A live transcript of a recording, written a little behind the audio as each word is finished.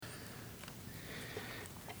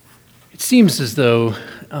seems as though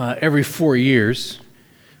every 4 years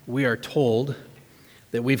we are told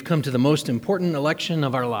that we've come to the most important election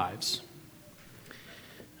of our lives.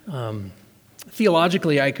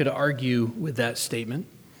 Theologically, I could argue with that statement.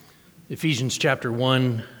 Ephesians chapter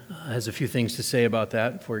 1 has a few things to say about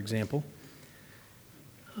that, for example.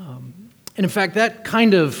 And in fact, that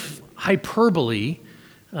kind of hyperbole,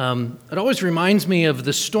 it always reminds me of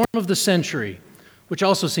the storm of the century, which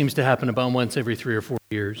also seems to happen about once every 3 or 4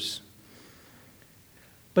 years.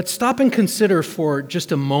 But stop and consider for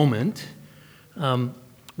just a moment,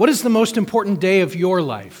 what is the most important day of your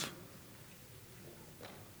life?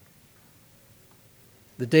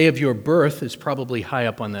 The day of your birth is probably high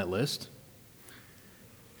up on that list.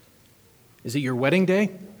 Is it your wedding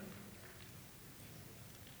day?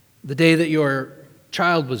 The day that your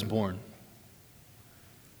child was born?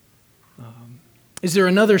 Is there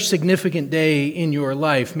another significant day in your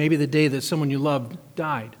life, maybe the day that someone you loved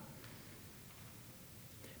died?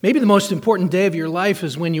 Maybe the most important day of your life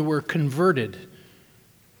is when you were converted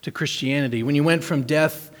to Christianity, when you went from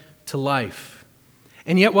death to life.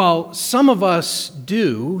 And yet, while some of us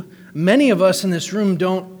do, many of us in this room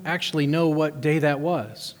don't actually know what day that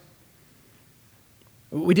was.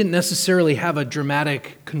 We didn't necessarily have a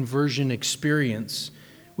dramatic conversion experience.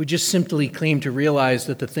 We just simply came to realize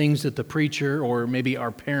that the things that the preacher or maybe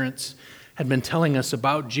our parents had been telling us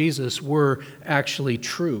about Jesus were actually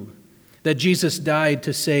true. That Jesus died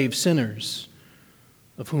to save sinners,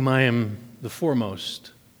 of whom I am the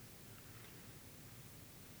foremost.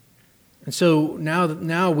 And so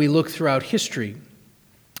now we look throughout history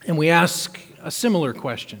and we ask a similar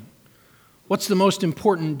question. What's the most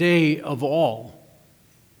important day of all?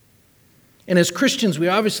 And as Christians, we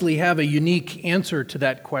obviously have a unique answer to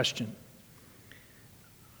that question.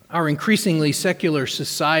 Our increasingly secular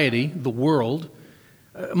society, the world,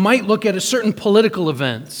 might look at certain political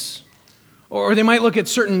events, or they might look at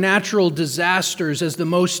certain natural disasters as the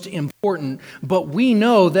most important, but we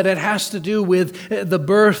know that it has to do with the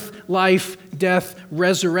birth, life, death,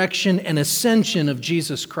 resurrection, and ascension of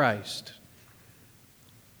Jesus Christ.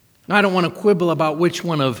 Now, I don't want to quibble about which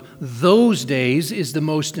one of those days is the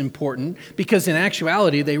most important, because in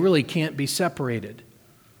actuality, they really can't be separated.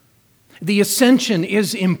 The ascension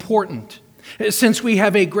is important. Since we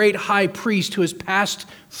have a great high priest who has passed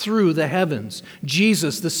through the heavens,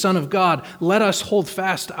 Jesus, the Son of God, let us hold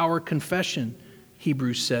fast our confession,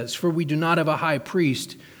 Hebrews says, for we do not have a high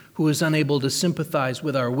priest who is unable to sympathize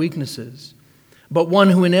with our weaknesses, but one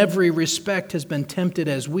who in every respect has been tempted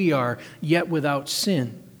as we are, yet without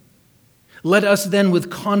sin. Let us then with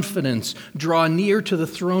confidence draw near to the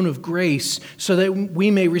throne of grace so that we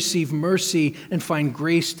may receive mercy and find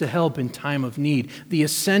grace to help in time of need. The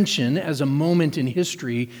ascension as a moment in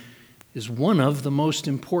history is one of the most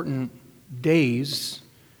important days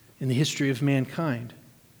in the history of mankind.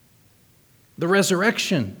 The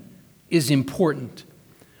resurrection is important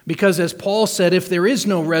because, as Paul said, if there is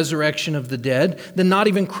no resurrection of the dead, then not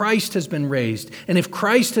even Christ has been raised. And if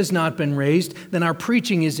Christ has not been raised, then our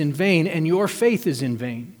preaching is in vain and your faith is in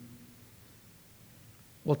vain.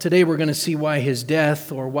 Well, today we're going to see why his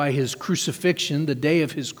death, or why his crucifixion, the day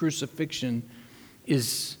of his crucifixion,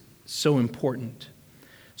 is so important.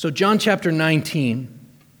 So John chapter 19,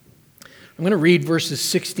 I'm going to read verses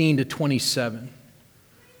 16 to 27.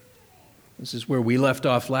 This is where we left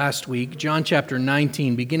off last week. John chapter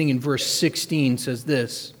 19, beginning in verse 16, says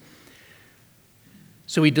this.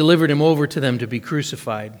 So he delivered him over to them to be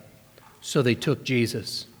crucified. So they took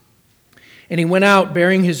Jesus. And he went out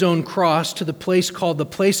bearing his own cross to the place called the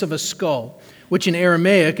place of a skull, which in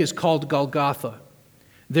Aramaic is called Golgotha.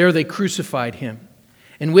 There they crucified him,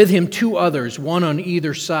 and with him 2 others, one on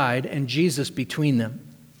either side, and Jesus between them.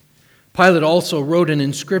 Pilate also wrote an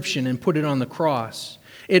inscription and put it on the cross.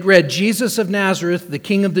 It read, Jesus of Nazareth, the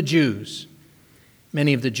King of the Jews.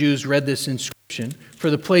 Many of the Jews read this inscription, for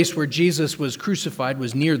the place where Jesus was crucified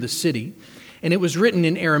was near the city, and it was written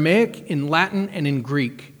in Aramaic, in Latin, and in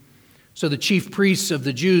Greek. So the chief priests of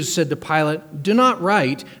the Jews said to Pilate, do not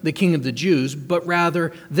write the King of the Jews, but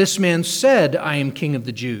rather, this man said, I am King of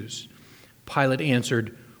the Jews. Pilate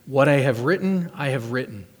answered, what I have written, I have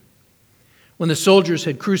written. When the soldiers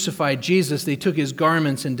had crucified Jesus, they took his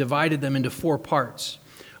garments and divided them into 4 parts.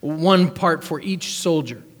 1 part for each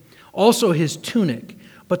soldier, also his tunic.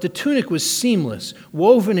 But the tunic was seamless,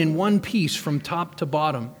 woven in one piece from top to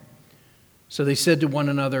bottom. So they said to one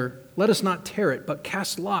another, let us not tear it, but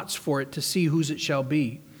cast lots for it to see whose it shall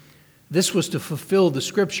be. This was to fulfill the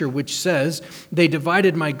scripture which says, they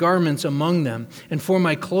divided my garments among them, and for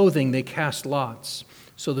my clothing they cast lots.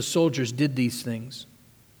 So the soldiers did these things.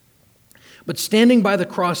 But standing by the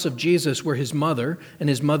cross of Jesus were his mother and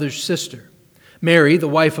his mother's sister, Mary, the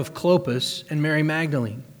wife of Clopas, and Mary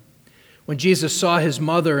Magdalene. When Jesus saw his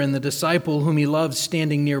mother and the disciple whom he loved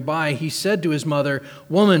standing nearby, he said to his mother,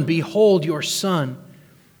 "Woman, behold your son."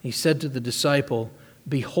 He said to the disciple,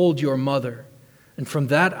 "Behold your mother." And from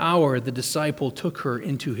that hour, the disciple took her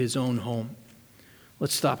into his own home.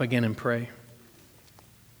 Let's stop again and pray.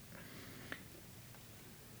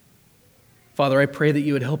 Father, I pray that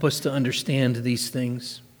you would help us to understand these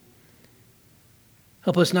things.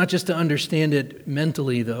 Help us not just to understand it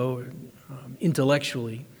mentally, though,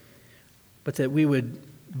 intellectually, but that we would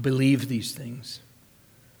believe these things,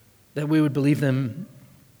 that we would believe them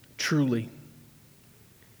truly,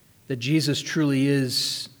 that Jesus truly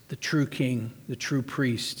is the true King, the true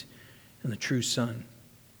priest, and the true Son.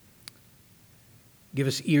 Give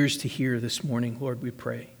us ears to hear this morning, Lord, we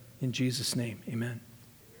pray. In Jesus' name, amen.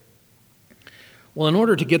 Well, in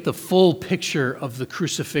order to get the full picture of the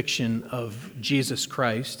crucifixion of Jesus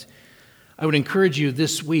Christ, I would encourage you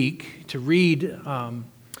this week to read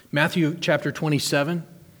Matthew chapter 27,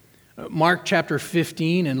 Mark chapter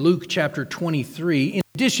 15, and Luke chapter 23, in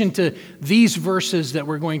addition to these verses that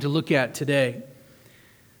we're going to look at today.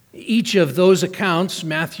 Each of those accounts,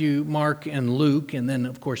 Matthew, Mark, and Luke, and then,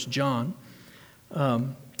 of course, John,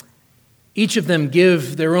 each of them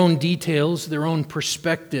give their own details, their own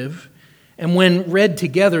perspective, and when read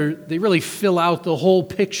together, they really fill out the whole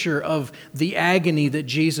picture of the agony that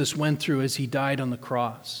Jesus went through as he died on the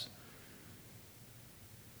cross.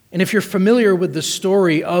 And if you're familiar with the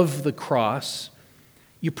story of the cross,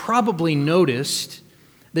 you probably noticed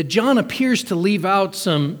that John appears to leave out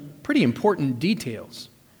some pretty important details.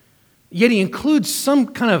 Yet he includes some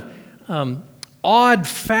kind of odd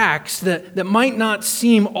facts that might not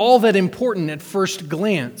seem all that important at first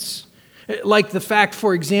glance. Like the fact,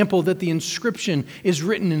 for example, that the inscription is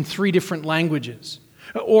written in 3 different languages.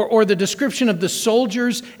 Or the description of the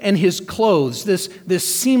soldiers and his clothes, this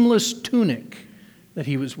seamless tunic that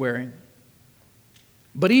he was wearing.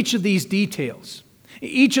 But each of these details,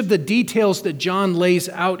 each of the details that John lays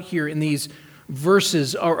out here in these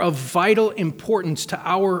verses are of vital importance to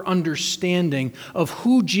our understanding of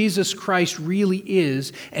who Jesus Christ really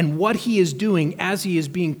is and what he is doing as he is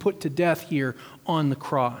being put to death here on the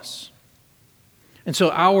cross. And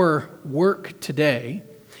so our work today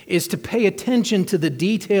is to pay attention to the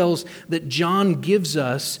details that John gives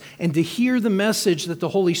us and to hear the message that the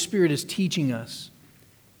Holy Spirit is teaching us.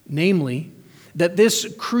 Namely, that this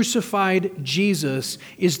crucified Jesus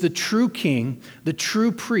is the true King, the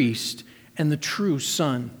true priest, and the true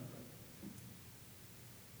Son.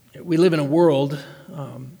 We live in a world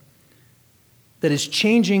that is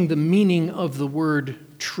changing the meaning of the word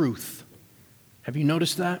truth. Have you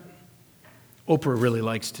noticed that? Oprah really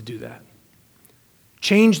likes to do that.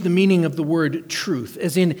 Change the meaning of the word truth,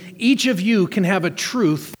 as in each of you can have a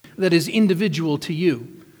truth that is individual to you.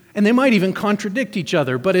 And they might even contradict each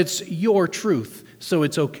other, but it's your truth, so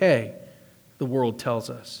it's okay, the world tells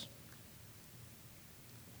us.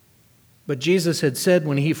 But Jesus had said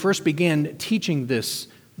when he first began teaching this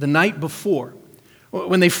the night before,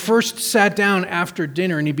 when they first sat down after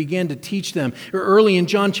dinner and he began to teach them, early in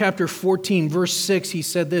John chapter 14, verse 6, he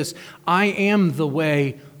said this, "I am the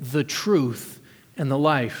way, the truth, and the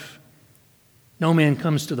life. No man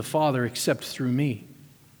comes to the Father except through me."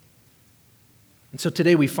 And so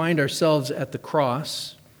today we find ourselves at the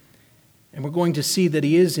cross, and we're going to see that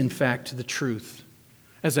he is, in fact, the truth.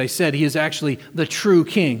 As I said, he is actually the true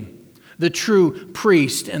King, the true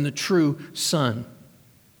priest, and the true Son.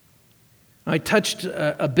 I touched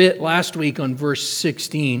a bit last week on verse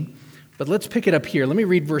 16, but let's pick it up here. Let me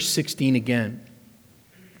read verse 16 again.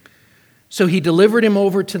 "So he delivered him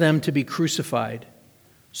over to them to be crucified.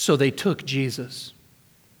 So they took Jesus."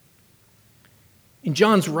 In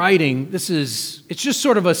John's writing, it's just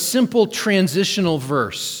sort of a simple transitional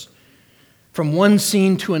verse from one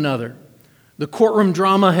scene to another. The courtroom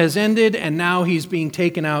drama has ended, and now he's being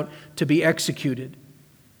taken out to be executed.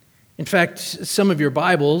 In fact, some of your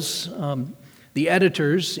Bibles, the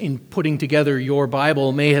editors in putting together your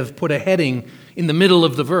Bible may have put a heading in the middle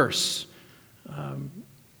of the verse.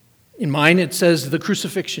 In mine, it says the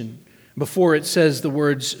crucifixion. Before it says the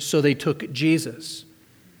words, "So they took Jesus."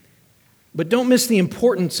 But don't miss the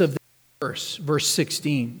importance of the verse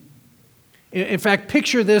 16. In fact,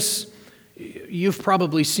 picture this. You've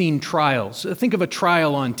probably seen trials. Think of a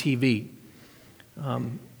trial on TV.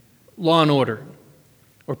 Law and Order,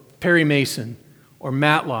 or Perry Mason, or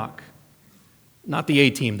Matlock. Not the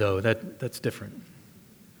A-Team, though. That's different.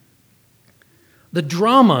 The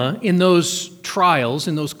drama in those trials,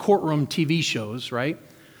 in those courtroom TV shows, right?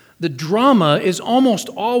 The drama is almost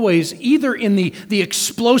always either in the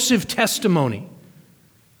explosive testimony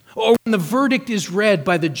or when the verdict is read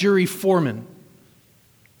by the jury foreman.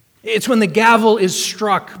 It's when the gavel is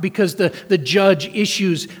struck because the judge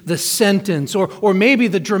issues the sentence, or maybe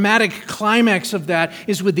the dramatic climax of that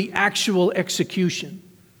is with the actual execution.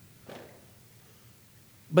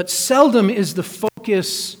 But seldom is the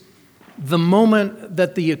focus the moment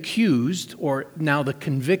that the accused, or now the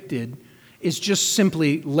convicted, is just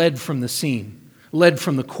simply led from the scene, led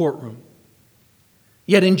from the courtroom.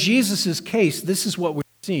 Yet in Jesus' case, this is what we're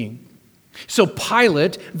seeing. So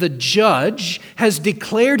Pilate, the judge, has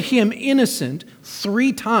declared him innocent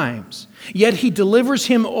 3 times, yet he delivers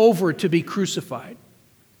him over to be crucified.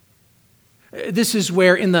 This is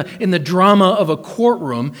where, in the drama of a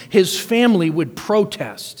courtroom, his family would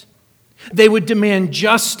protest. They would demand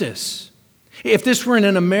justice. If this were in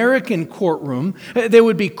an American courtroom, there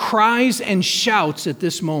would be cries and shouts at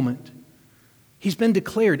this moment. He's been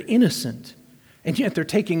declared innocent, and yet they're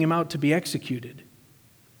taking him out to be executed.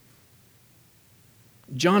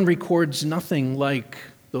 John records nothing like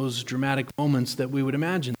those dramatic moments that we would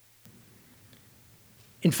imagine.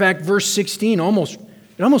 In fact, verse 16 almost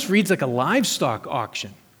reads like a livestock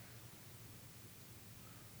auction.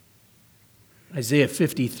 Isaiah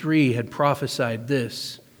 53 had prophesied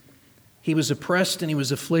this. He was oppressed and he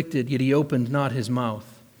was afflicted, yet he opened not his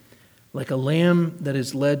mouth. Like a lamb that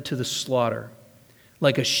is led to the slaughter,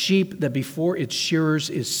 like a sheep that before its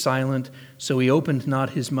shearers is silent, so he opened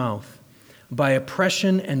not his mouth. By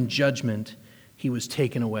oppression and judgment he was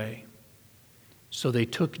taken away. So they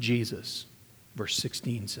took Jesus, verse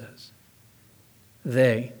 16 says.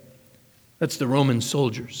 They, that's the Roman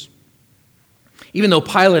soldiers. Even though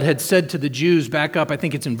Pilate had said to the Jews, back up, I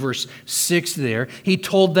think it's in verse 6 there, he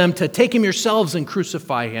told them to take him yourselves and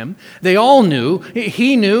crucify him. They all knew,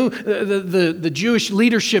 he knew, the Jewish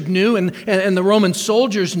leadership knew, and the Roman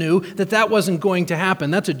soldiers knew that wasn't going to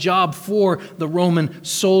happen. That's a job for the Roman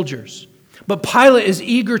soldiers. But Pilate is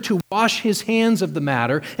eager to wash his hands of the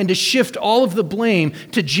matter and to shift all of the blame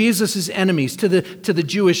to Jesus' enemies, to the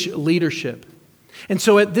Jewish leadership. And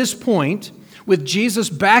so at this point, with Jesus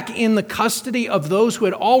back in the custody of those who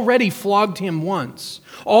had already flogged him once,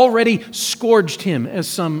 already scourged him, as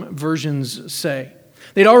some versions say.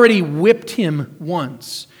 They'd already whipped him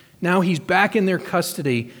once. Now he's back in their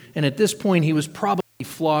custody, and at this point he was probably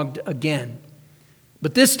flogged again.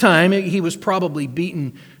 But this time he was probably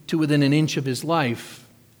beaten to within an inch of his life,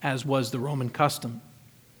 as was the Roman custom.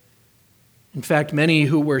 In fact, many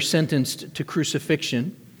who were sentenced to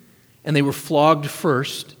crucifixion, and they were flogged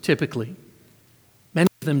first, typically, many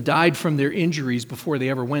of them died from their injuries before they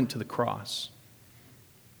ever went to the cross.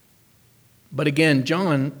 But again,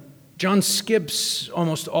 John skips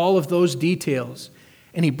almost all of those details,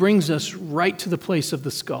 and he brings us right to the place of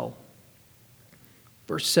the skull.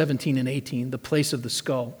 Verse 17 and 18, the place of the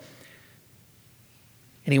skull.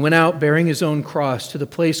 And he went out bearing his own cross to the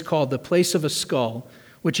place called the place of a skull,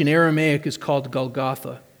 which in Aramaic is called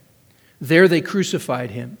Golgotha. There they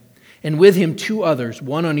crucified him, and with him 2 others,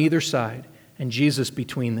 one on either side, and Jesus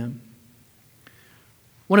between them.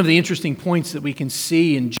 One of the interesting points that we can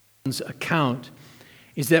see in John's account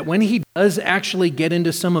is that when he does actually get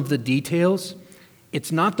into some of the details,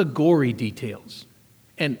 it's not the gory details.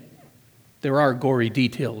 And there are gory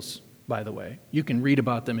details, by the way. You can read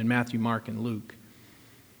about them in Matthew, Mark, and Luke.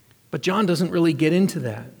 But John doesn't really get into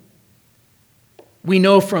that. We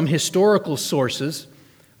know from historical sources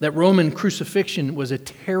that Roman crucifixion was a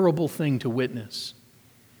terrible thing to witness.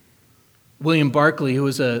 William Barclay, who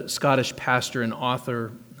was a Scottish pastor and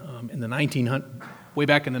author way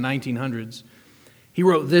back in the 1900s, he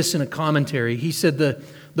wrote this in a commentary. He said the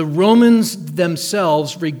Romans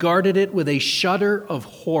themselves regarded it with a shudder of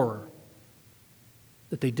horror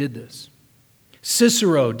that they did this.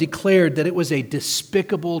 Cicero declared that it was a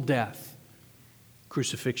despicable death,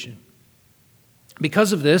 crucifixion.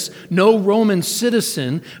 Because of this, no Roman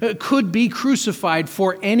citizen could be crucified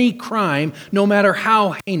for any crime, no matter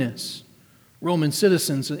how heinous. Roman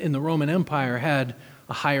citizens in the Roman Empire had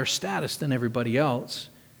a higher status than everybody else.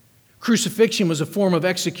 Crucifixion was a form of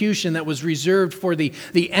execution that was reserved for the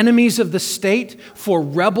enemies of the state, for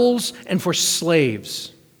rebels, and for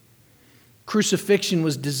slaves. Crucifixion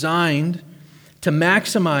was designed to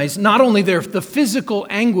maximize not only the physical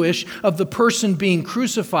anguish of the person being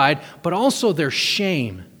crucified, but also their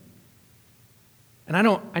shame. And I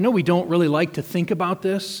know we don't really like to think about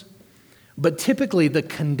this, but typically the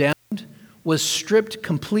condemned was stripped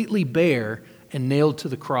completely bare and nailed to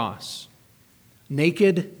the cross.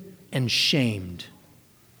 Naked and shamed,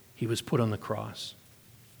 he was put on the cross.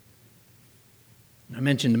 I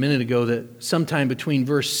mentioned a minute ago that sometime between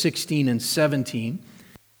verse 16 and 17,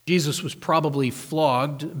 Jesus was probably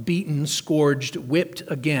flogged, beaten, scourged, whipped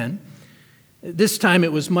again. This time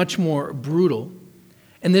it was much more brutal.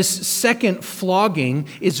 And this second flogging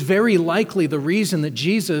is very likely the reason that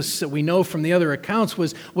Jesus, that we know from the other accounts,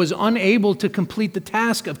 was unable to complete the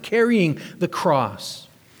task of carrying the cross.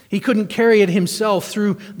 He couldn't carry it himself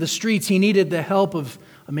through the streets. He needed the help of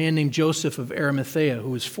a man named Joseph of Arimathea,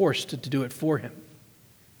 who was forced to do it for him.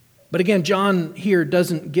 But again, John here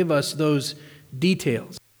doesn't give us those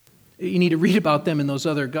details. You need to read about them in those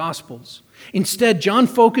other Gospels. Instead, John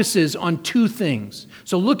focuses on two things.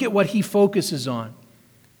 So look at what he focuses on.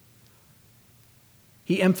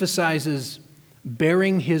 He emphasizes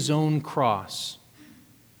bearing his own cross.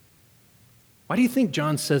 Why do you think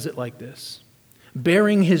John says it like this?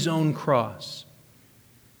 Bearing his own cross.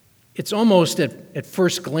 It's almost, at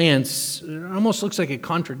first glance, it almost looks like it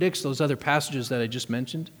contradicts those other passages that I just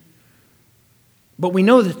mentioned. But we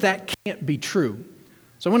know that that can't be true.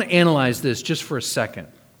 So I want to analyze this just for a second.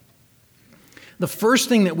 The first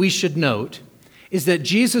thing that we should note is that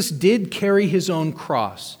Jesus did carry his own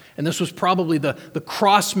cross. And this was probably the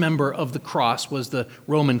cross member of the cross was the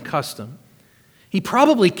Roman custom. He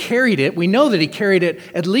probably carried it. We know that he carried it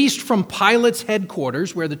at least from Pilate's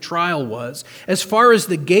headquarters, where the trial was, as far as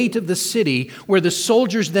the gate of the city, where the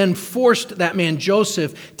soldiers then forced that man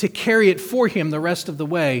Joseph to carry it for him the rest of the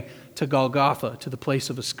way to Golgotha, to the place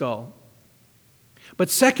of a skull. But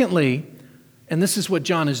secondly, and this is what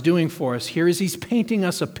John is doing for us here, is he's painting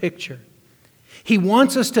us a picture. He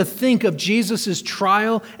wants us to think of Jesus'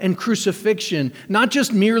 trial and crucifixion, not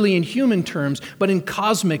just merely in human terms, but in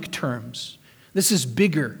cosmic terms. This is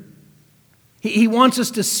bigger. He wants us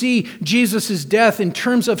to see Jesus' death in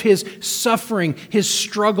terms of his suffering, his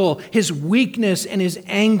struggle, his weakness, and his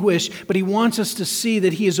anguish, but he wants us to see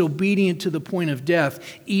that he is obedient to the point of death,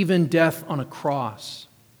 even death on a cross.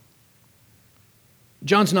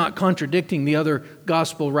 John's not contradicting the other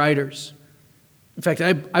gospel writers. In fact,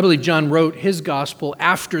 I believe John wrote his gospel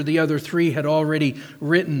after the other three had already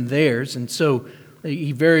written theirs, and so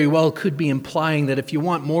he very well could be implying that if you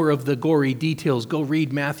want more of the gory details, go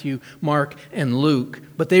read Matthew, Mark, and Luke.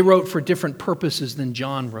 But they wrote for different purposes than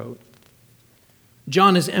John wrote.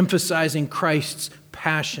 John is emphasizing Christ's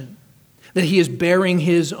passion, that he is bearing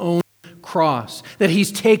his own cross, that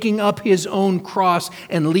he's taking up his own cross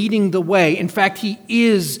and leading the way. In fact, he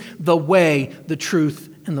is the way, the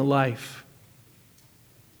truth, and the life.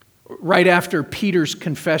 Right after Peter's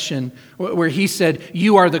confession, where he said,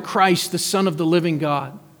 "You are the Christ, the Son of the living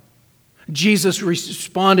God," Jesus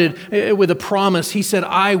responded with a promise. He said,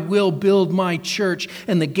 "I will build my church,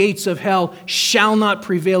 and the gates of hell shall not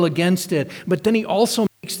prevail against it." But then he also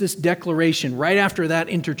makes this declaration right after that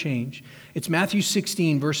interchange. It's Matthew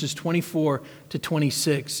 16, verses 24 to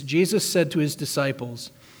 26. Jesus said to his disciples,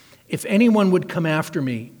 "If anyone would come after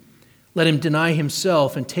me, let him deny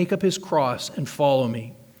himself and take up his cross and follow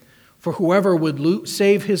me. For whoever would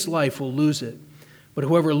save his life will lose it, but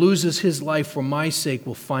whoever loses his life for my sake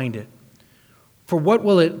will find it. For what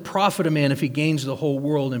will it profit a man if he gains the whole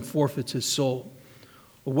world and forfeits his soul?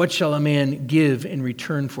 Or what shall a man give in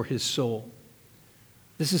return for his soul?"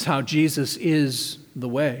 This is how Jesus is the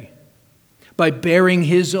way. By bearing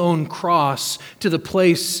his own cross to the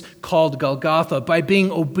place called Golgotha, by being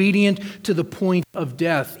obedient to the point of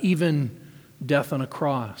death, even death on a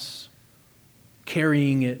cross,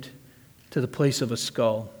 carrying it to the place of a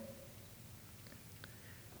skull.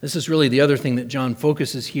 This is really the other thing that John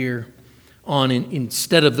focuses here on.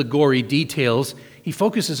 Instead of the gory details, he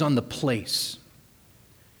focuses on the place.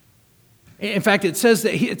 In fact, it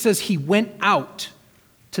says he went out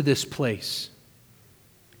to this place.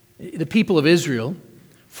 The people of Israel,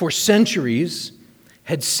 for centuries,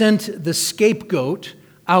 had sent the scapegoat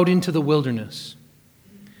out into the wilderness.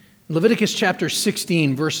 Leviticus chapter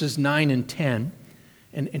 16, verses 9 and 10.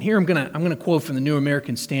 And here I'm going to quote from the New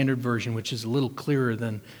American Standard Version, which is a little clearer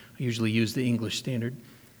than I usually use the English Standard.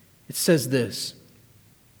 It says this: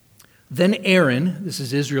 "Then Aaron," this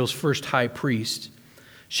is Israel's first high priest,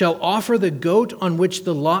 "shall offer the goat on which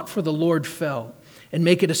the lot for the Lord fell, and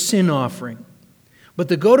make it a sin offering. But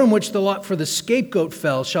the goat on which the lot for the scapegoat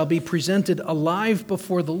fell shall be presented alive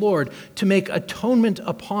before the Lord to make atonement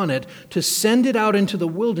upon it, to send it out into the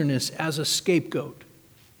wilderness as a scapegoat."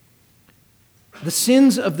 The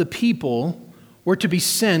sins of the people were to be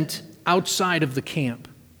sent outside of the camp,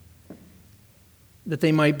 that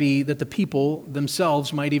the people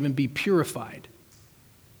themselves might even be purified.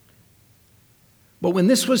 But when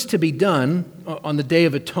this was to be done on the Day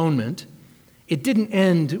of Atonement, it didn't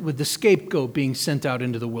end with the scapegoat being sent out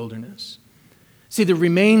into the wilderness. See, the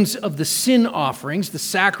remains of the sin offerings, the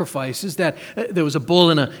sacrifices, that there was a bull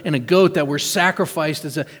and a goat that were sacrificed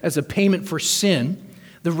as a payment for sin.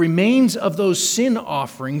 The remains of those sin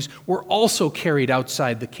offerings were also carried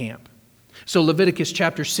outside the camp. So Leviticus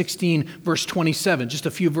chapter 16, verse 27, just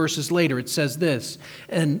a few verses later, it says this,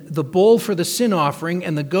 "And the bull for the sin offering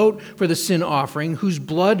and the goat for the sin offering, whose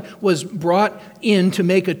blood was brought in to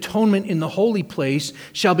make atonement in the holy place,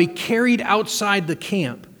 shall be carried outside the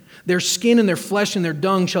camp. Their skin and their flesh and their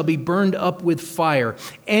dung shall be burned up with fire.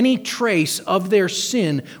 Any trace of their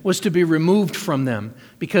sin was to be removed from them,"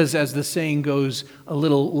 because as the saying goes, a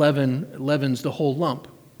little leaven leavens the whole lump,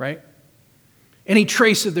 right? Any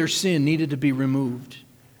trace of their sin needed to be removed.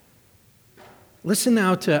 Listen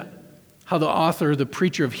now to how the author, the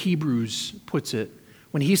preacher of Hebrews, puts it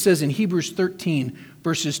when he says in Hebrews 13,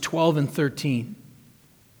 verses 12 and 13,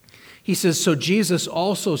 he says, "So Jesus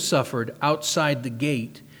also suffered outside the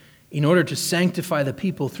gate in order to sanctify the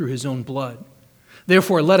people through his own blood.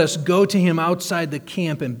 Therefore, let us go to him outside the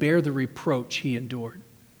camp and bear the reproach he endured."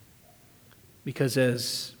 Because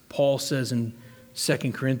as Paul says in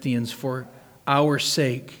 2 Corinthians, "For our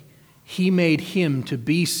sake, he made him to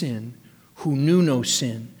be sin who knew no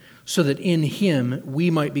sin, so that in him we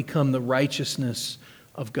might become the righteousness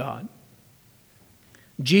of God."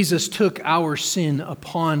 Jesus took our sin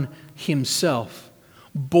upon himself,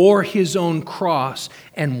 bore his own cross,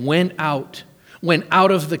 and went out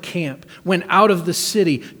of the camp, went out of the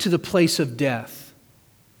city to the place of death.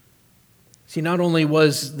 See, not only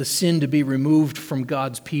was the sin to be removed from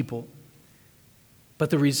God's people, but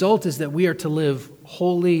the result is that we are to live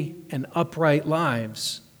holy and upright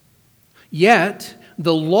lives. Yet,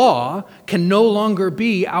 the law can no longer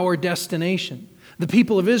be our destination. The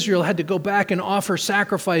people of Israel had to go back and offer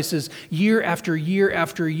sacrifices year after year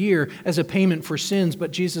after year as a payment for sins,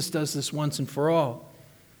 but Jesus does this once and for all.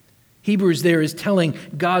 Hebrews there is telling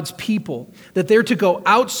God's people that they're to go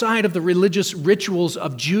outside of the religious rituals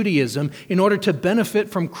of Judaism in order to benefit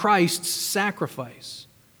from Christ's sacrifice.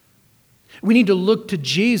 We need to look to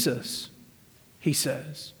Jesus, he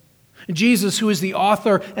says. Jesus, who is the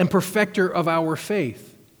author and perfecter of our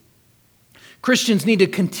faith. Christians need to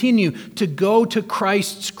continue to go to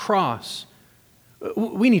Christ's cross.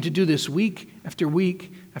 We need to do this week after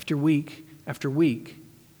week after week after week.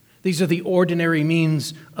 These are the ordinary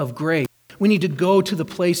means of grace. We need to go to the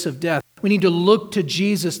place of death. We need to look to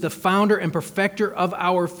Jesus, the founder and perfecter of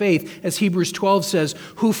our faith, as Hebrews 12 says,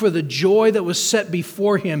 who for the joy that was set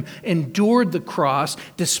before him endured the cross,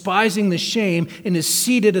 despising the shame, and is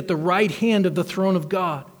seated at the right hand of the throne of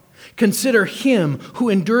God. Consider him who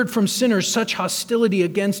endured from sinners such hostility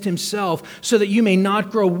against himself, so that you may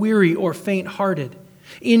not grow weary or faint-hearted.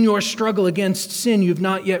 In your struggle against sin, you've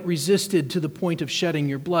not yet resisted to the point of shedding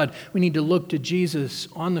your blood. We need to look to Jesus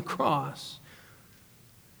on the cross,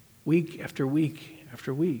 week after week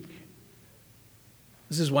after week.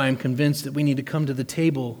 This is why I'm convinced that we need to come to the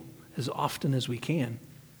table as often as we can.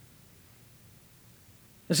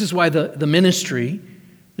 This is why the ministry,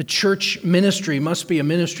 the church ministry, must be a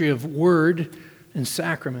ministry of word and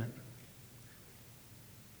sacrament.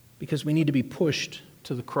 Because we need to be pushed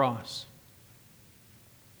to the cross.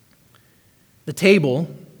 The table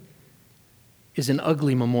is an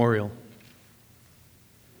ugly memorial.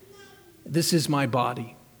 This is my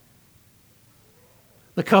body.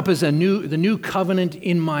 The cup is the new covenant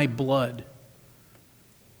in my blood.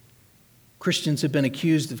 Christians have been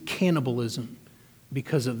accused of cannibalism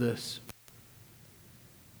because of this.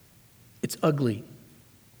 It's ugly,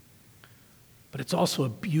 but it's also a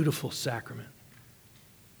beautiful sacrament.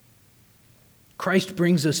 Christ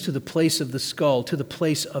brings us to the place of the skull, to the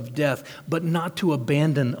place of death, but not to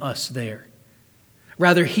abandon us there.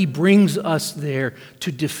 Rather, he brings us there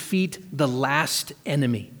to defeat the last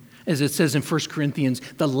enemy. As it says in 1 Corinthians,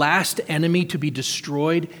 the last enemy to be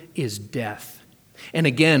destroyed is death. And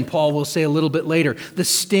again, Paul will say a little bit later, the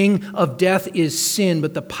sting of death is sin,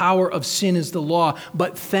 but the power of sin is the law.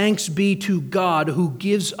 But thanks be to God who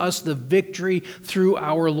gives us the victory through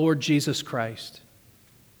our Lord Jesus Christ.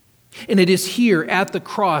 And it is here at the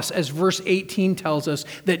cross, as verse 18 tells us,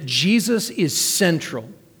 that Jesus is central.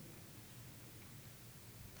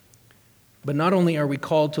 But not only are we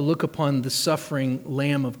called to look upon the suffering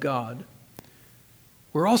Lamb of God,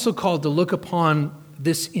 we're also called to look upon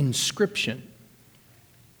this inscription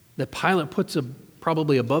that Pilate puts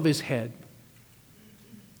probably above his head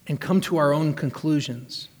and come to our own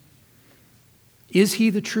conclusions. Is he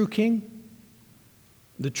the true king?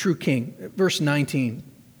 The true king. Verse 19.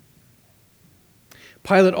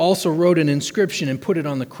 Pilate also wrote an inscription and put it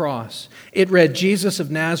on the cross. It read, Jesus of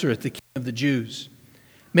Nazareth, the King of the Jews.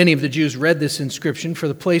 Many of the Jews read this inscription, for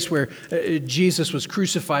the place where Jesus was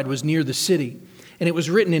crucified was near the city, and it was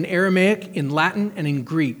written in Aramaic, in Latin, and in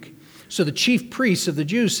Greek. So the chief priests of the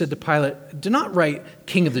Jews said to Pilate, "Do not write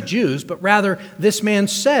King of the Jews, but rather, this man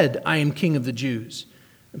said, 'I am King of the Jews.'"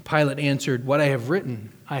 And Pilate answered, "What I have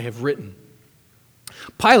written, I have written."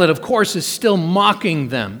 Pilate, of course, is still mocking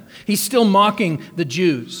them. He's still mocking the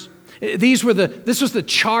Jews. This was the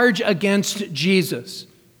charge against Jesus.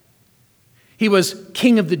 He was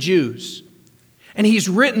King of the Jews. And he's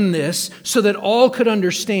written this so that all could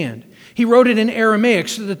understand. He wrote it in Aramaic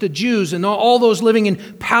so that the Jews and all those living in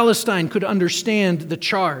Palestine could understand the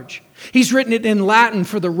charge. He's written it in Latin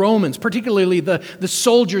for the Romans, particularly the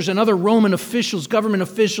soldiers and other Roman officials, government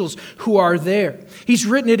officials who are there. He's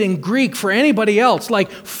written it in Greek for anybody else,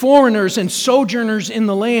 like foreigners and sojourners in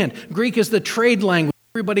the land. Greek is the trade language.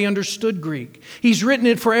 Everybody understood Greek. He's written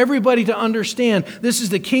it for everybody to understand. This is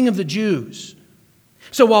the King of the Jews.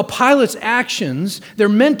 So while Pilate's actions, they're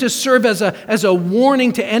meant to serve as a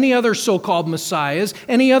warning to any other so-called messiahs,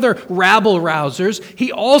 any other rabble-rousers,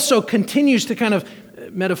 he also continues to kind of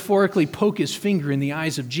metaphorically poke his finger in the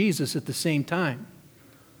eyes of Jesus at the same time.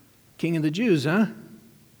 King of the Jews, huh?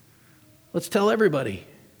 Let's tell everybody.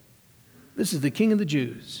 This is the King of the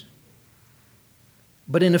Jews.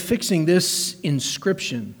 But in affixing this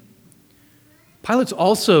inscription, Pilate's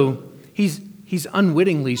also, he's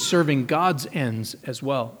unwittingly serving God's ends as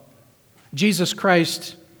well. Jesus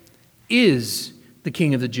Christ is the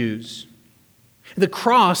King of the Jews. The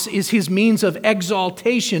cross is his means of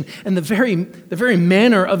exaltation and the very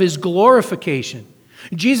manner of his glorification.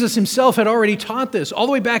 Jesus himself had already taught this all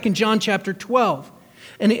the way back in John chapter 12.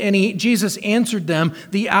 And Jesus answered them,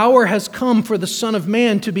 "The hour has come for the Son of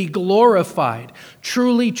Man to be glorified.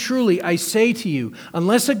 Truly, truly, I say to you,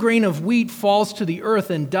 unless a grain of wheat falls to the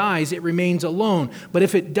earth and dies, it remains alone. But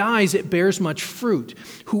if it dies, it bears much fruit.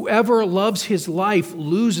 Whoever loves his life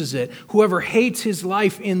loses it. Whoever hates his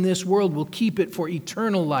life in this world will keep it for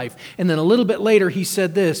eternal life." And then a little bit later, he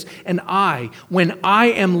said this, "And I, when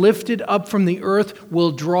I am lifted up from the earth,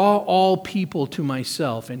 will draw all people to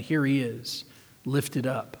myself." And here he is, lifted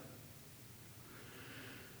up.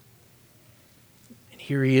 And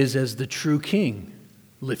here he is as the true King,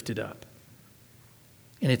 lifted up.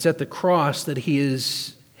 And it's at the cross that he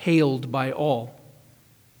is hailed by all,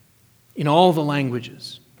 in all the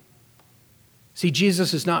languages. See,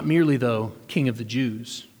 Jesus is not merely, though, King of the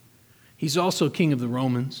Jews. He's also King of the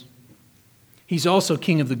Romans. He's also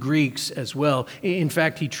King of the Greeks as well. In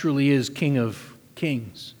fact, he truly is King of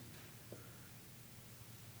kings.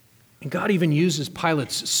 And God even uses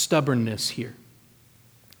Pilate's stubbornness here.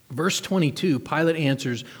 Verse 22, Pilate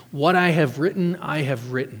answers, "What I have written, I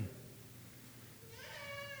have written."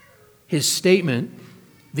 His statement,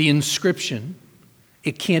 the inscription,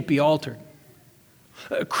 it can't be altered.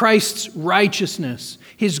 Christ's righteousness,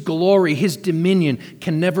 his glory, his dominion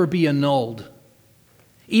can never be annulled.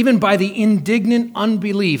 Even by the indignant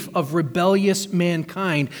unbelief of rebellious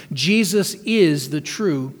mankind, Jesus is the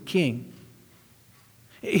true King.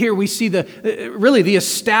 Here we see the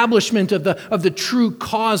establishment of the true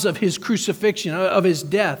cause of his crucifixion, of his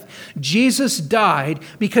death. Jesus died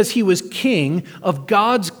because he was king of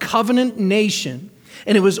God's covenant nation,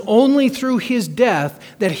 and it was only through his death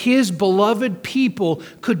that his beloved people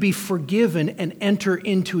could be forgiven and enter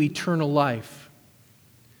into eternal life.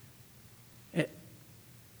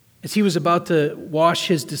 As he was about to wash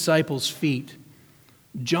his disciples' feet,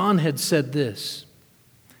 John had said this.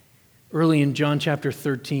 Early in John chapter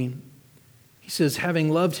 13, he says,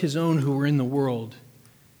 "Having loved his own who were in the world,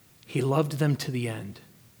 he loved them to the end."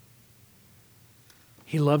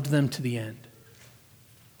 He loved them to the end.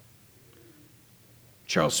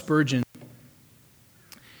 Charles Spurgeon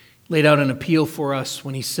laid out an appeal for us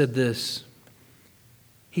when he said this.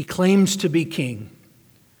 "He claims to be king,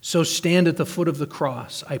 so stand at the foot of the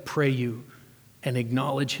cross, I pray you, and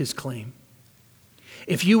acknowledge his claim.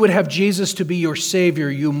 If you would have Jesus to be your Savior,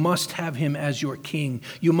 you must have him as your king.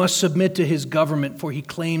 You must submit to his government, for he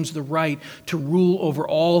claims the right to rule over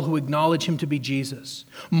all who acknowledge him to be Jesus.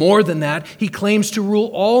 More than that, he claims to rule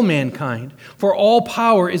all mankind, for all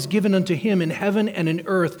power is given unto him in heaven and in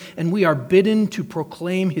earth, and we are bidden to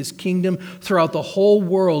proclaim his kingdom throughout the whole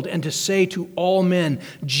world and to say to all men,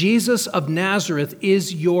 Jesus of Nazareth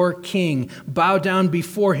is your king. Bow down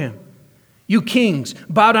before him. You kings,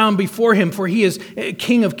 bow down before him, for he is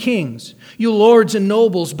King of kings. You lords and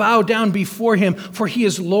nobles, bow down before him, for he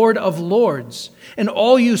is Lord of lords. And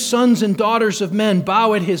all you sons and daughters of men,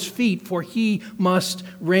 bow at his feet, for he must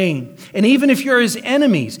reign. And even if you're his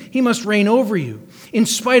enemies, he must reign over you. In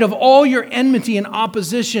spite of all your enmity and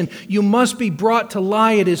opposition, you must be brought to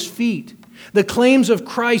lie at his feet. The claims of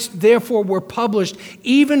Christ, therefore, were published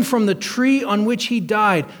even from the tree on which he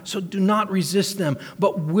died. So do not resist them,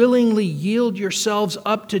 but willingly yield yourselves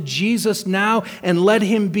up to Jesus now and let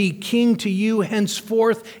him be king to you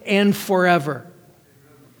henceforth and forever.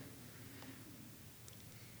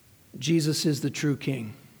 Jesus is the true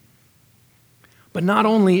king. But not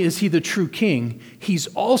only is he the true king, he's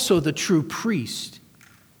also the true priest.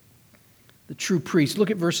 The true priest.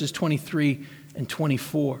 Look at verses 23 and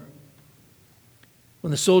 24.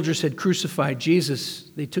 When the soldiers had crucified Jesus,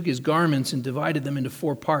 they took his garments and divided them into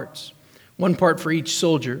 4 parts, 1 part for each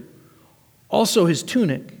soldier, also his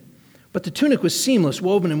tunic. But the tunic was seamless,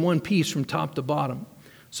 woven in one piece from top to bottom.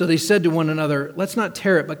 So they said to one another, "Let's not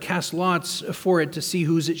tear it, but cast lots for it to see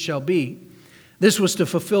whose it shall be." This was to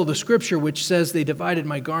fulfill the scripture which says, "They divided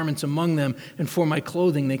my garments among them, and for my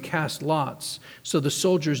clothing they cast lots." So the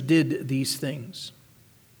soldiers did these things.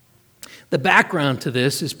 The background to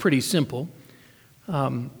this is pretty simple.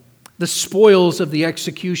 The spoils of the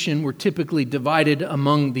execution were typically divided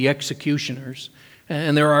among the executioners,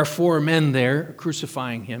 and there are 4 men there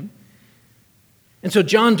crucifying him. And so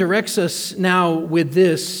John directs us now with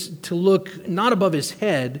this to look not above his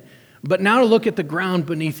head, but now to look at the ground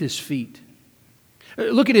beneath his feet.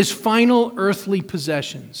 Look at his final earthly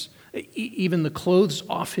possessions, even the clothes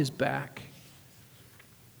off his back.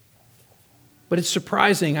 But it's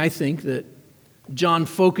surprising, I think, that John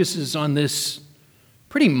focuses on this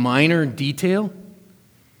pretty minor detail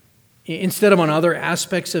instead of on other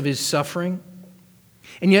aspects of his suffering.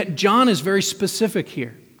 And yet John is very specific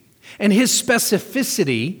here. And his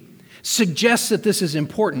specificity suggests that this is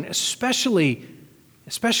important, especially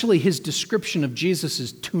his description of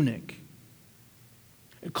Jesus' tunic.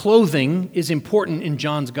 Clothing is important in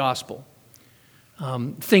John's gospel.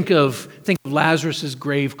 Think of Lazarus'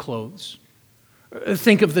 grave clothes.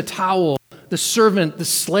 Think of the towel, the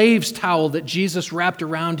slave's towel that Jesus wrapped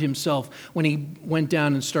around himself when he went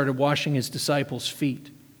down and started washing his disciples'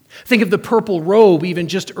 feet. Think of the purple robe, even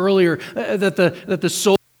just earlier, that the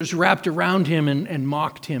soldiers wrapped around him and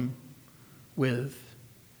mocked him with.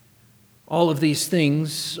 All of these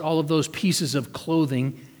things, all of those pieces of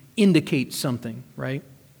clothing indicate something, right?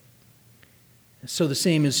 So the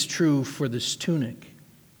same is true for this tunic.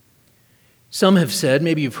 Some have said,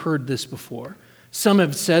 maybe you've heard this before, some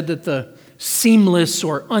have said that the seamless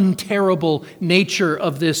or unterrible nature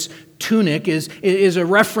of this tunic is a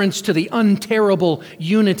reference to the unterrible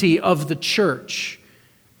unity of the church.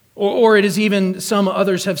 Or it is even, some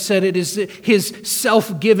others have said, it is his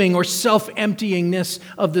self-giving or self-emptyingness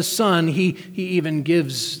of the Son. He even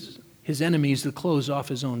gives his enemies the clothes off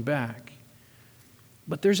his own back.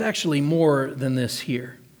 But there's actually more than this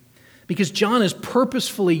here. Because John is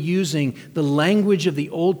purposefully using the language of the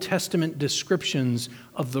Old Testament descriptions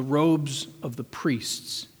of the robes of the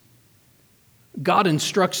priests. God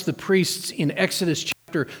instructs the priests in Exodus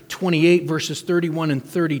chapter 28, verses 31 and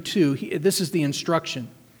 32. This is the instruction.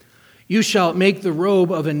 You shall make the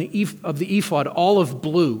robe of the ephod olive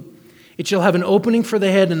blue. It shall have an opening for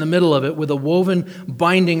the head in the middle of it, with a woven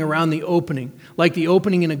binding around the opening, like the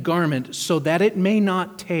opening in a garment, so that it may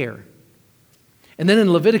not tear. And then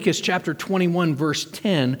in Leviticus chapter 21, verse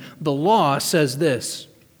 10, the law says this: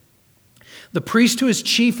 the priest who is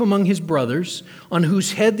chief among his brothers, on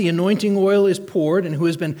whose head the anointing oil is poured, and who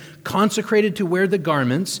has been consecrated to wear the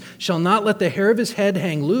garments, shall not let the hair of his head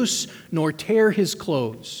hang loose, nor tear his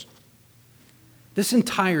clothes. This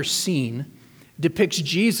entire scene depicts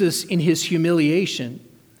Jesus in his humiliation.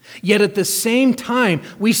 Yet at the same time,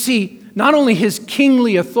 we see not only his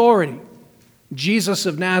kingly authority, Jesus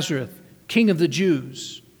of Nazareth, King of the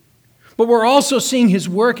Jews, but we're also seeing his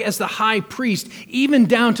work as the high priest, even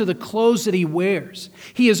down to the clothes that he wears.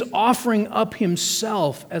 He is offering up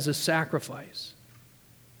himself as a sacrifice.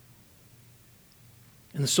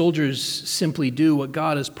 And the soldiers simply do what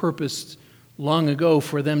God has purposed long ago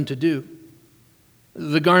for them to do.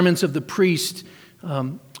 The garments of the priest,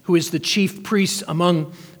 who is the chief priest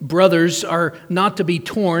among brothers, are not to be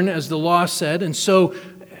torn, as the law said, and so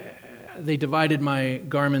they divided my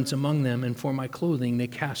garments among them, and for my clothing they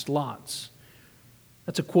cast lots.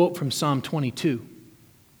 That's a quote from Psalm 22.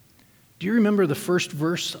 Do you remember the first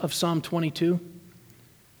verse of Psalm 22?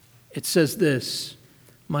 It says this: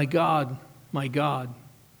 my God,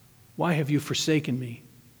 why have you forsaken me?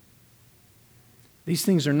 These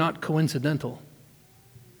things are not coincidental.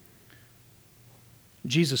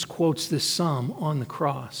 Jesus quotes this psalm on the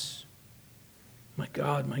cross. My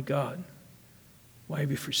God, why have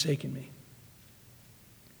you forsaken me?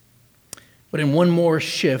 But in one more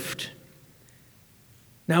shift,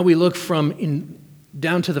 now we look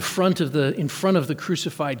down to in front of the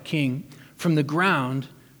crucified King, from the ground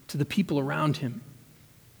to the people around him.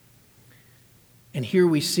 And here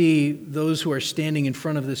we see those who are standing in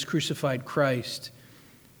front of this crucified Christ.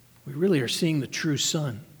 We really are seeing the true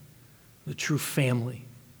Son, the true family,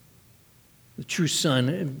 the true Son,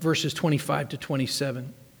 in verses 25 to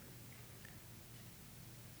 27.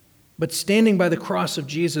 But standing by the cross of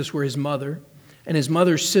Jesus were his mother and his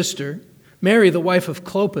mother's sister, Mary, the wife of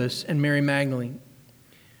Clopas, and Mary Magdalene.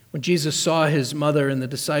 When Jesus saw his mother and the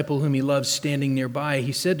disciple whom he loved standing nearby,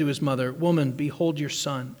 he said to his mother, "Woman, behold your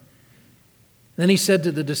son." Then he said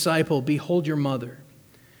to the disciple, "Behold your mother."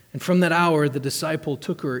 And from that hour, the disciple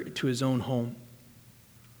took her to his own home.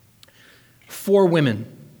 4 women: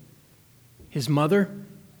 his mother,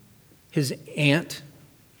 his aunt,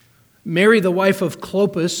 Mary, the wife of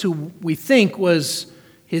Clopas, who we think was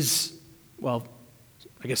his,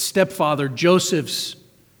 stepfather, Joseph's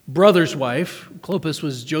brother's wife. Clopas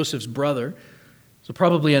was Joseph's brother, so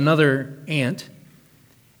probably another aunt.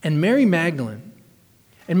 And Mary Magdalene.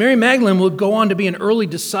 And Mary Magdalene would go on to be an early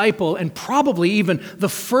disciple and probably even the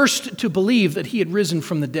first to believe that he had risen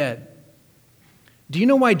from the dead. Do you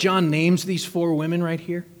know why John names these 4 women right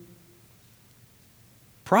here?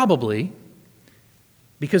 Probably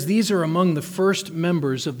because these are among the first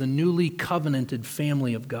members of the newly covenanted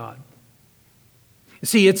family of God.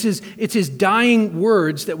 See, it's his dying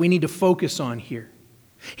words that we need to focus on here.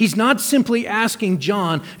 He's not simply asking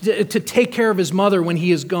John to take care of his mother when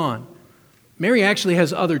he is gone. Mary actually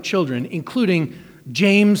has other children, including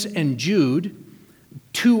James and Jude,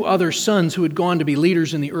 2 other sons who had gone to be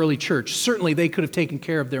leaders in the early church. Certainly they could have taken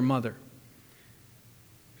care of their mother.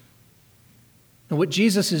 And what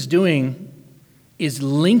Jesus is doing is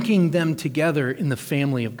linking them together in the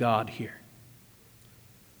family of God here.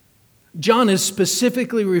 John is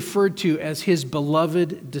specifically referred to as his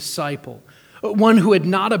beloved disciple, one who had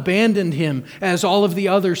not abandoned him as all of the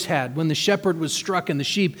others had when the shepherd was struck and the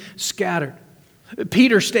sheep scattered.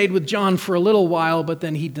 Peter stayed with John for a little while, but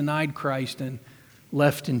then he denied Christ and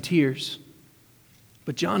left in tears.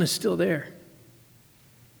 But John is still there.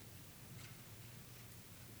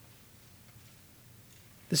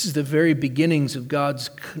 This is the very beginnings of God's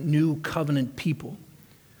new covenant people.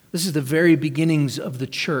 This is the very beginnings of the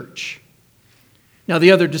church. Now,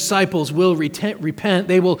 the other disciples will repent.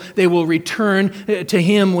 They will return to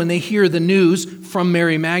him when they hear the news from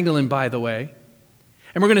Mary Magdalene, by the way.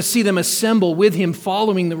 And we're going to see them assemble with him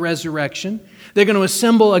following the resurrection. They're going to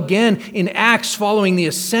assemble again in Acts following the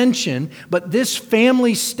ascension. But this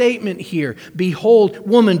family statement here, "Behold,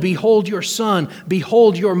 woman, behold your son,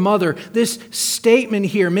 behold your mother," this statement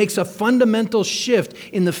here makes a fundamental shift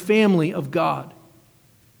in the family of God.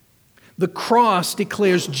 The cross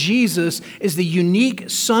declares Jesus as the unique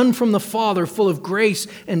Son from the Father, full of grace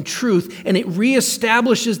and truth, and it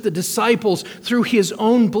reestablishes the disciples through his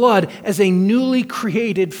own blood as a newly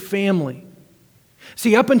created family.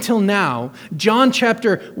 See, up until now, John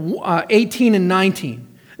chapter 18 and 19,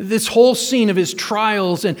 this whole scene of his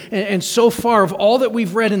trials and so far of all that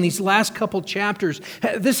we've read in these last couple chapters,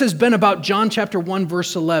 this has been about John chapter 1,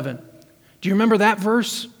 verse 11. Do you remember that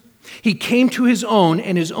verse? He came to his own,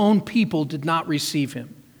 and his own people did not receive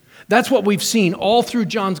him. That's what we've seen all through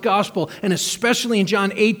John's gospel, and especially in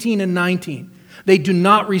John 18 and 19. They do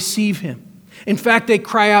not receive him. In fact, they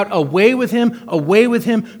cry out, away with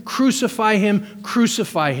him, crucify him,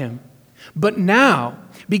 crucify him. But now,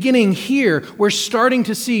 beginning here, we're starting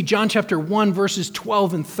to see John chapter 1, verses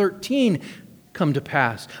 12 and 13 come to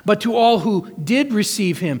pass. But to all who did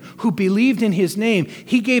receive him, who believed in his name,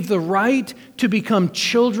 he gave the right to become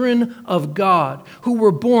children of God, who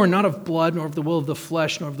were born not of blood, nor of the will of the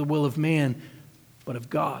flesh, nor of the will of man, but of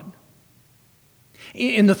God.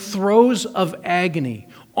 In the throes of agony,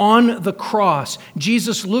 on the cross,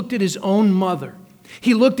 Jesus looked at his own mother.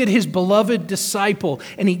 He looked at his beloved disciple,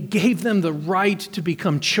 and he gave them the right to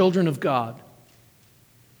become children of God.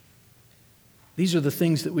 These are the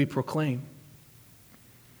things that we proclaim.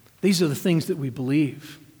 These are the things that we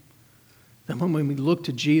believe. That when we look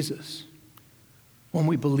to Jesus, when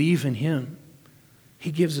we believe in him,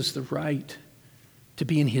 he gives us the right to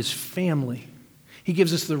be in his family. He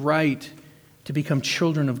gives us the right to become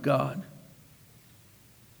children of God.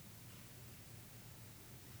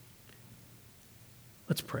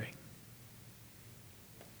 Let's pray.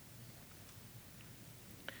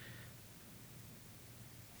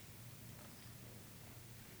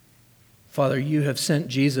 Father, you have sent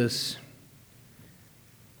Jesus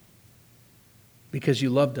because you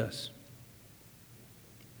loved us.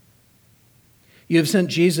 You have sent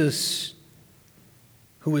Jesus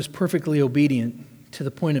who was perfectly obedient to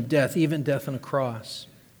the point of death, even death on a cross,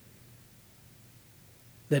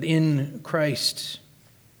 that in Christ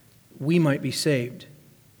we might be saved.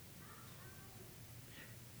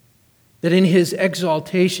 That in his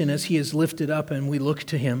exaltation, as he is lifted up and we look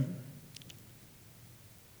to him,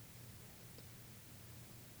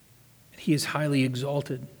 he is highly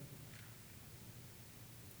exalted.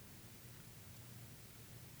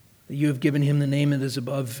 That you have given him the name that is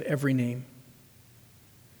above every name.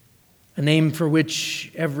 A name for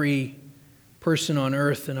which every person on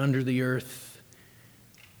earth and under the earth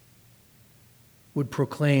would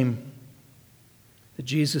proclaim that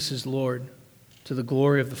Jesus is Lord, to the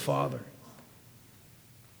glory of the Father.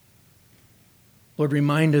 Lord,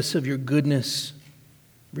 remind us of your goodness.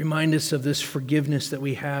 Remind us of this forgiveness that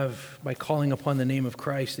we have by calling upon the name of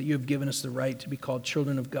Christ, that you have given us the right to be called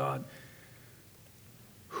children of God.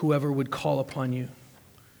 Whoever would call upon you.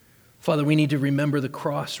 Father, we need to remember the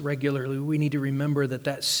cross regularly. We need to remember that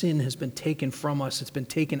that sin has been taken from us. It's been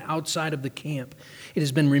taken outside of the camp. It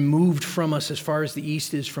has been removed from us as far as the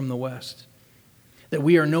east is from the west. That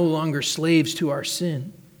we are no longer slaves to our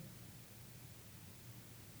sin.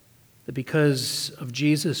 That because of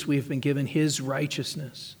Jesus, we have been given his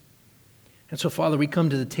righteousness. And so, Father, we come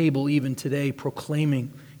to the table even today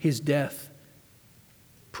proclaiming his death,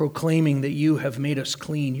 proclaiming that you have made us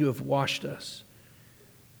clean, you have washed us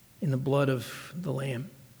in the blood of the Lamb.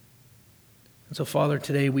 And so, Father,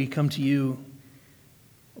 today we come to you.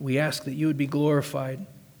 We ask that you would be glorified.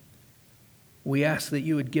 We ask that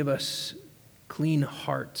you would give us clean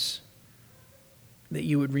hearts, that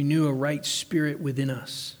you would renew a right spirit within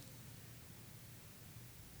us,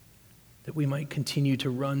 that we might continue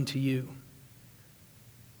to run to you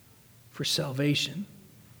for salvation,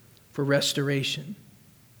 for restoration,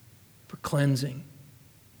 for cleansing,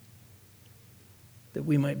 that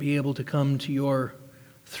we might be able to come to your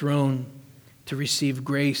throne to receive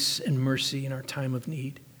grace and mercy in our time of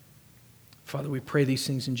need. Father, we pray these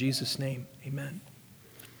things in Jesus' name. Amen.